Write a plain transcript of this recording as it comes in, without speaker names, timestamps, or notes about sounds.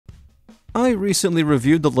I recently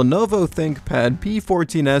reviewed the Lenovo ThinkPad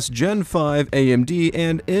P14s Gen 5 AMD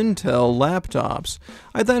and Intel laptops.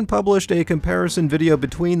 I then published a comparison video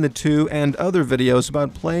between the two and other videos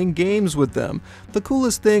about playing games with them. The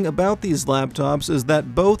coolest thing about these laptops is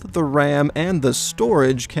that both the RAM and the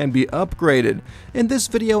storage can be upgraded. In this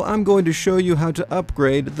video, I'm going to show you how to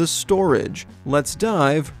upgrade the storage. Let's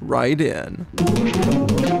dive right in.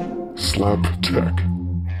 Slap Tech.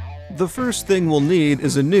 The first thing we'll need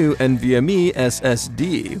is a new NVMe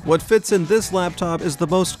SSD. What fits in this laptop is the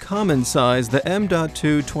most common size, the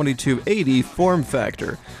M.2 2280 form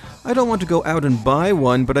factor. I don't want to go out and buy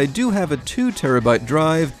one, but I do have a 2TB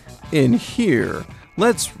drive in here.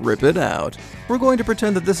 Let's rip it out. We're going to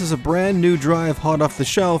pretend that this is a brand new drive hot off the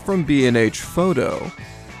shelf from B&H Photo.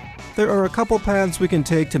 There are a couple paths we can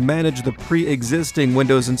take to manage the pre-existing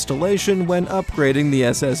Windows installation when upgrading the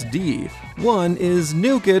SSD. One is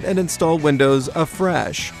nuke it and install Windows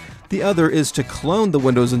afresh. The other is to clone the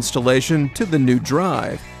Windows installation to the new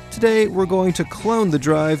drive. Today we're going to clone the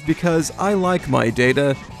drive because I like my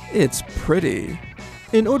data. It's pretty.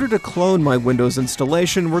 In order to clone my Windows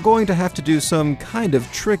installation, we're going to have to do some kind of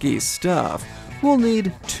tricky stuff. We'll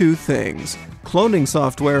need two things: cloning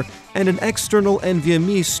software and an external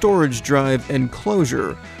NVMe storage drive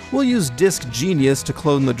enclosure. We'll use Disk Genius to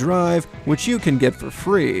clone the drive, which you can get for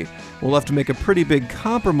free. We'll have to make a pretty big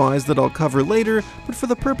compromise that I'll cover later, but for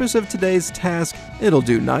the purpose of today's task, it'll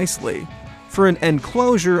do nicely. For an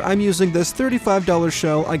enclosure, I'm using this $35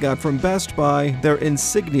 shell I got from Best Buy, their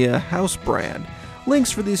Insignia house brand. Links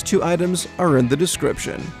for these two items are in the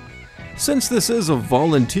description. Since this is a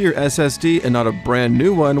volunteer SSD and not a brand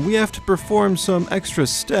new one, we have to perform some extra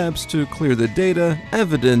steps to clear the data,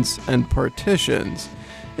 evidence, and partitions.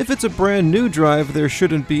 If it's a brand new drive, there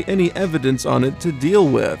shouldn't be any evidence on it to deal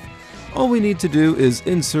with. All we need to do is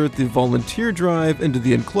insert the volunteer drive into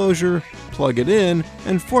the enclosure, plug it in,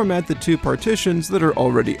 and format the two partitions that are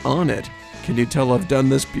already on it. Can you tell I've done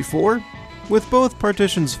this before? With both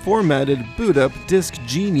partitions formatted, boot up Disk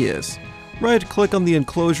Genius. Right-click on the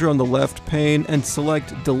enclosure on the left pane and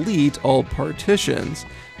select Delete All Partitions.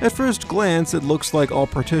 At first glance, it looks like all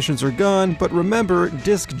partitions are gone, but remember,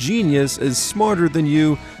 Disk Genius is smarter than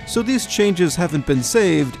you, so these changes haven't been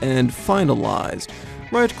saved and finalized.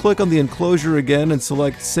 Right-click on the enclosure again and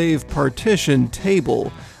select Save Partition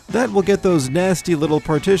Table. That will get those nasty little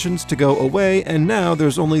partitions to go away, and now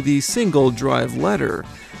there's only the single drive letter.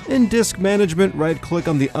 In Disk Management, right-click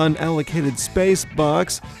on the unallocated space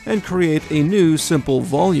box and create a new simple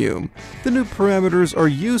volume. The new parameters are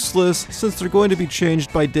useless since they're going to be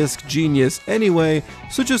changed by Disk Genius anyway,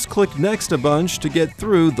 so just click Next a bunch to get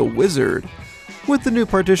through the wizard. With the new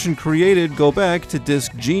partition created, go back to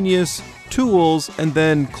Disk Genius, Tools, and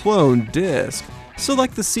then Clone Disk.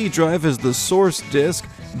 Select the C drive as the source disk,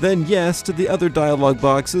 then Yes to the other dialog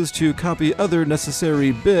boxes to copy other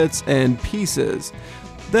necessary bits and pieces.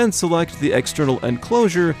 Then select the external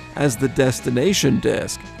enclosure as the destination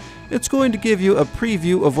disk. It's going to give you a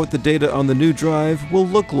preview of what the data on the new drive will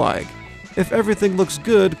look like. If everything looks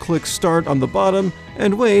good, click Start on the bottom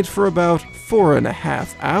and wait for about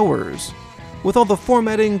 4.5 hours. With all the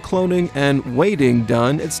formatting, cloning, and waiting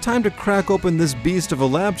done, it's time to crack open this beast of a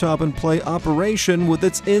laptop and play Operation with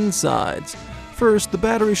its insides. First, the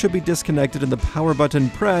battery should be disconnected and the power button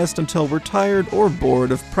pressed until we're tired or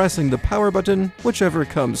bored of pressing the power button, whichever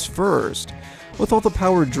comes first. With all the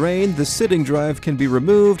power drained, the sitting drive can be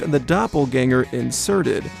removed and the doppelganger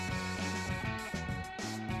inserted.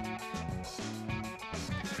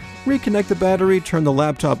 Reconnect the battery, turn the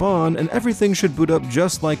laptop on, and everything should boot up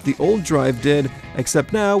just like the old drive did,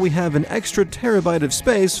 except now we have an extra terabyte of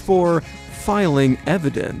space for filing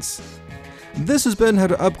evidence. This has been how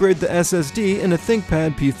to upgrade the SSD in a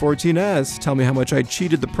ThinkPad P14s. Tell me how much I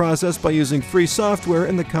cheated the process by using free software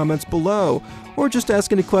in the comments below, or just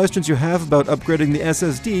ask any questions you have about upgrading the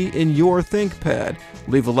SSD in your ThinkPad.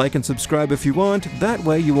 Leave a like and subscribe if you want, that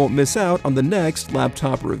way you won't miss out on the next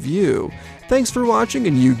laptop review. Thanks for watching,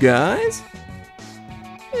 and you guys,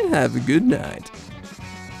 have a good night.